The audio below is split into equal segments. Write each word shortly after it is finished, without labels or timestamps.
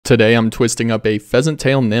Today I'm twisting up a pheasant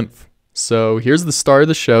tail nymph. So here's the star of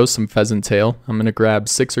the show, some pheasant tail. I'm going to grab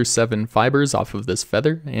 6 or 7 fibers off of this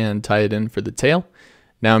feather and tie it in for the tail.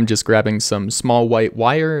 Now I'm just grabbing some small white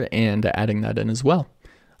wire and adding that in as well.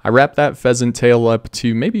 I wrap that pheasant tail up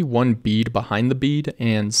to maybe 1 bead behind the bead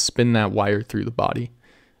and spin that wire through the body.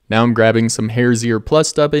 Now I'm grabbing some hare's ear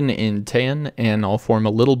plus dubbing in tan, and I'll form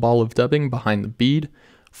a little ball of dubbing behind the bead,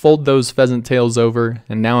 fold those pheasant tails over,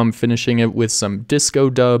 and now I'm finishing it with some disco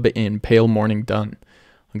dub in pale morning dun.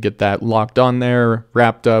 I'll get that locked on there,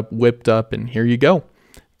 wrapped up, whipped up, and here you go.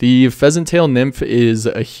 The pheasant tail nymph is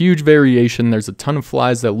a huge variation. There's a ton of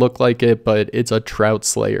flies that look like it, but it's a trout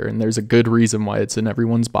slayer, and there's a good reason why it's in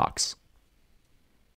everyone's box.